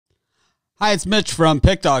Hi, it's Mitch from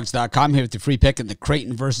PickDawgz.com here with the free pick in the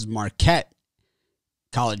Creighton versus Marquette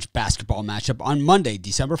college basketball matchup on Monday,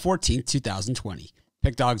 December 14th, 2020.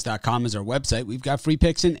 PickDawgz.com is our website. We've got free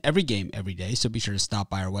picks in every game every day, so be sure to stop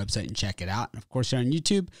by our website and check it out. And of course, here on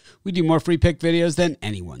YouTube, we do more free pick videos than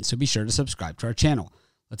anyone, so be sure to subscribe to our channel.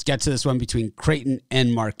 Let's get to this one between Creighton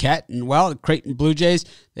and Marquette. And, well, the Creighton BlueJays,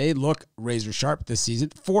 they look razor sharp this season.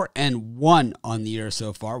 4-1 on the year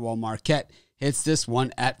so far, while Marquette hits this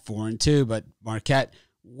one at 4-2. But Marquette,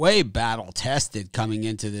 way battle-tested coming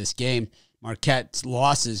into this game. Marquette's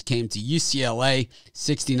losses came to UCLA,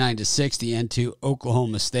 69-60, and to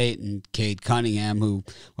Oklahoma State and Cade Cunningham, who,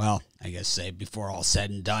 well, I guess say before all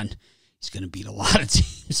said and done, he's going to beat a lot of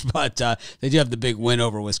teams, but they do have the big win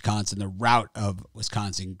over Wisconsin, the rout of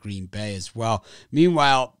Wisconsin, Green Bay as well.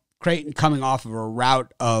 Meanwhile, Creighton coming off of a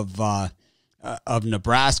rout of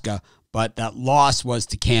Nebraska, but that loss was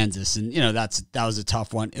to Kansas, and that was a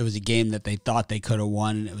tough one. It was a game that they thought they could have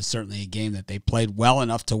won, and it was certainly a game that they played well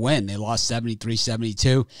enough to win. They lost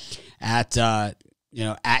 73-72 at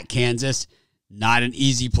Kansas. Not an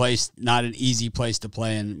easy place to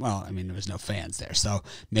play in. Well, I mean, there was no fans there, so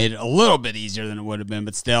made it a little bit easier than it would have been,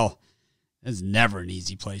 but still, it's never an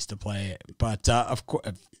easy place to play. But, of course,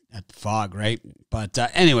 at the Fog, right? But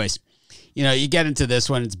anyways, you get into this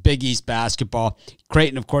one. It's Big East basketball.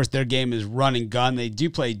 Creighton, of course, their game is run and gun. They do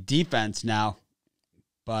play defense now,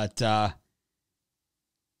 but the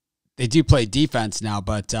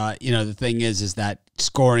thing is that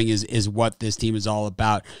scoring is what this team is all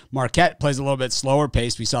about. Marquette plays a little bit slower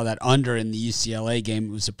pace. We saw that under in the UCLA game.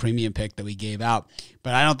 It was a premium pick that we gave out,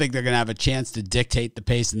 but I don't think they're going to have a chance to dictate the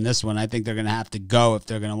pace in this one. I think they're going to have to go if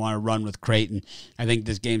they're going to want to run with Creighton. I think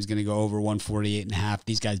this game's going to go over 148.5.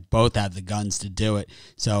 These guys both have the guns to do it.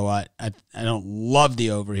 So I don't love the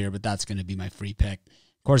over here, but that's going to be my free pick.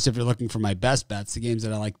 Of course, if you're looking for my best bets, the games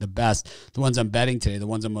that I like the best, the ones I'm betting today, the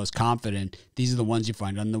ones I'm most confident, these are the ones you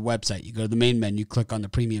find on the website. You go to the main menu, click on the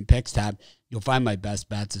Premium Picks tab. You'll find my best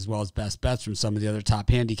bets as well as best bets from some of the other top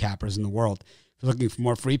handicappers in the world. If you're looking for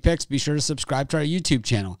more free picks, be sure to subscribe to our YouTube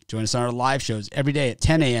channel. Join us on our live shows every day at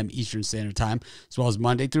 10 a.m. Eastern Standard Time, as well as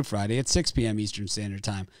Monday through Friday at 6 p.m. Eastern Standard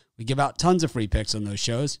Time. We give out tons of free picks on those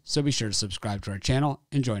shows, so be sure to subscribe to our channel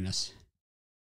and join us.